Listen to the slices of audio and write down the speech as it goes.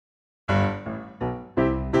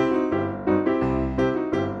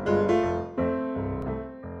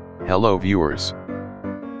Hello viewers.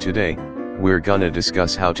 Today, we're gonna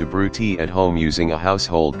discuss how to brew tea at home using a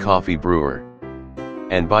household coffee brewer.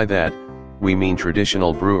 And by that, we mean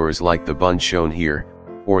traditional brewers like the one shown here,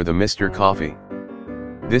 or the Mr. Coffee.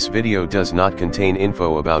 This video does not contain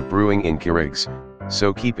info about brewing in Keurigs,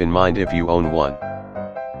 so keep in mind if you own one.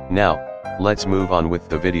 Now, let's move on with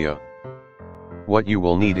the video. What you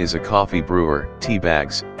will need is a coffee brewer, tea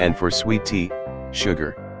bags, and for sweet tea,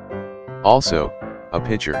 sugar. Also, a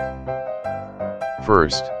pitcher.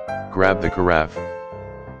 First, grab the carafe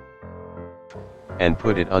and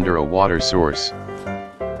put it under a water source.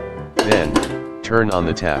 Then, turn on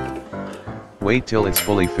the tap. Wait till it's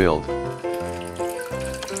fully filled.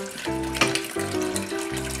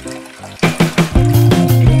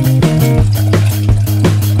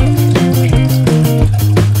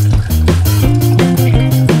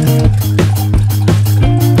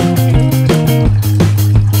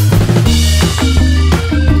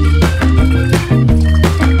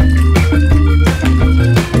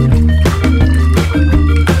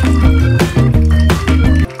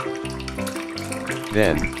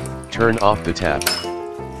 Then, turn off the tap.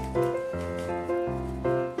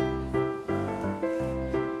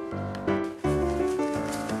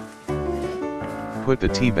 Put the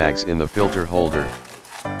tea bags in the filter holder.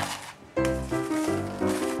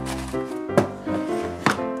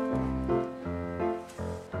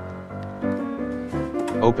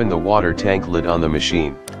 Open the water tank lid on the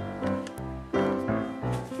machine.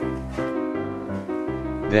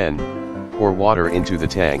 Then, pour water into the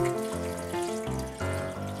tank.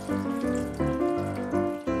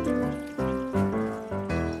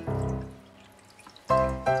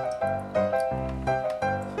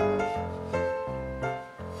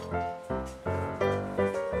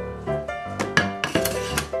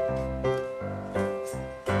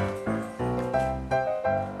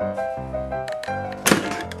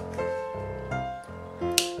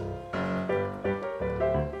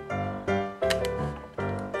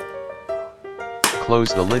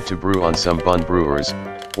 Close the lid to brew on some bun brewers,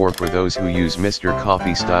 or for those who use Mr.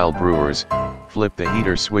 Coffee style brewers, flip the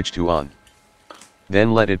heater switch to on.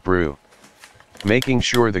 Then let it brew, making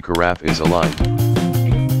sure the carafe is aligned.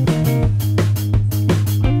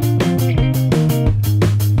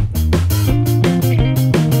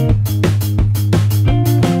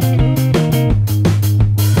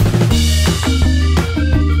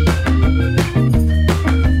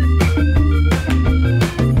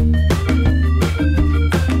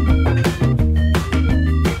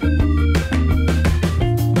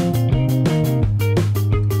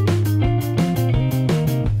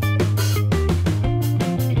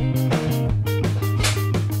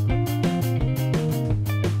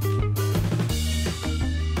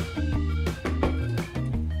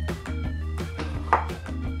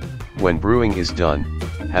 When brewing is done,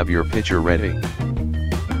 have your pitcher ready.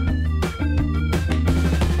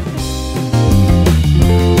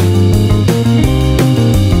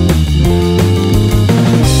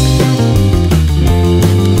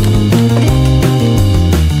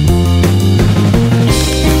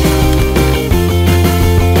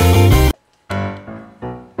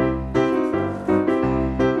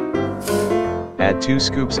 Add 2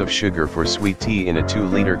 scoops of sugar for sweet tea in a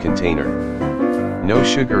 2-liter container. No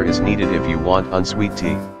sugar is needed if you want unsweet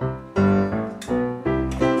tea.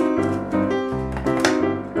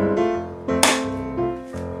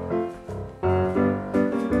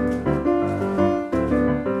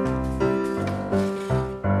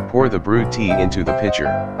 Pour the brewed tea into the pitcher.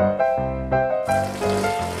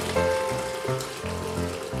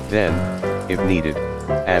 Then, if needed,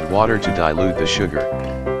 add water to dilute the sugar.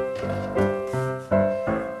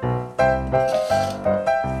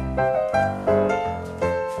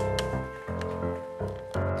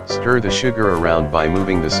 Stir the sugar around by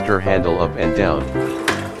moving the stir handle up and down.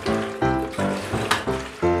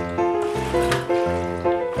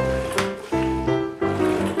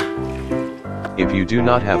 If you do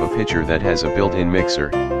not have a pitcher that has a built-in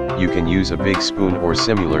mixer, you can use a big spoon or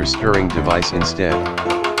similar stirring device instead.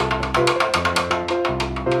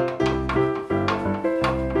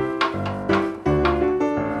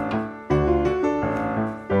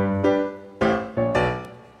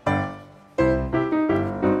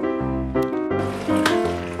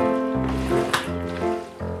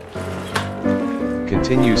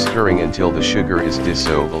 Continue stirring until the sugar is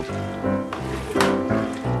dissolved.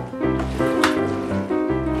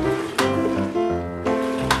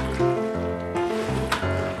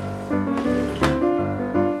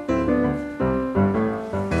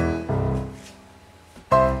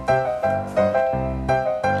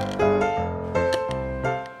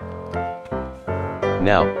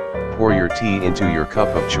 Now, pour your tea into your cup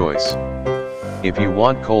of choice. If you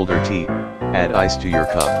want colder tea, add ice to your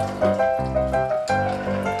cup.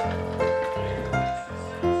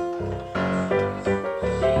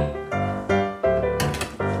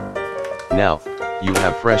 Now, you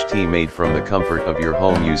have fresh tea made from the comfort of your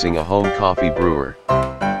home using a home coffee brewer.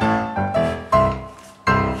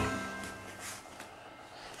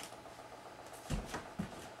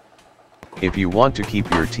 If you want to keep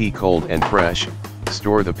your tea cold and fresh,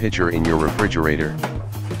 store the pitcher in your refrigerator.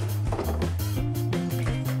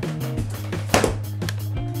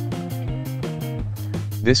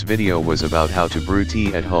 This video was about how to brew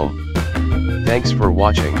tea at home. Thanks for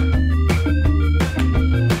watching.